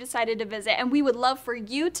glad you decided to visit, and we would love for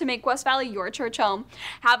you to make West Valley your church home.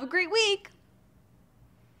 Have a great week.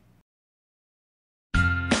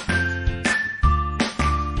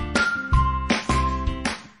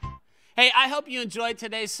 Hey, I hope you enjoyed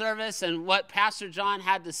today's service and what Pastor John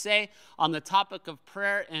had to say on the topic of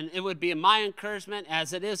prayer. And it would be my encouragement,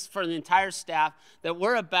 as it is for the entire staff, that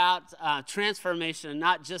we're about transformation and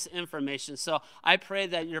not just information. So I pray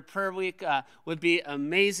that your prayer week would be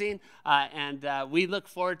amazing. And we look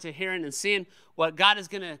forward to hearing and seeing what God is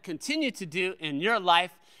going to continue to do in your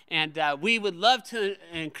life. And we would love to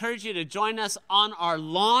encourage you to join us on our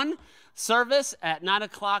lawn service at 9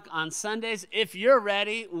 o'clock on Sundays. If you're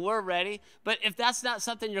ready, we're ready. But if that's not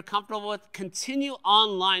something you're comfortable with, continue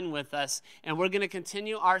online with us. And we're going to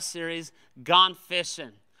continue our series, Gone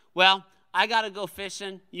Fishing. Well, I got to go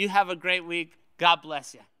fishing. You have a great week. God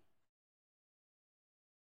bless you.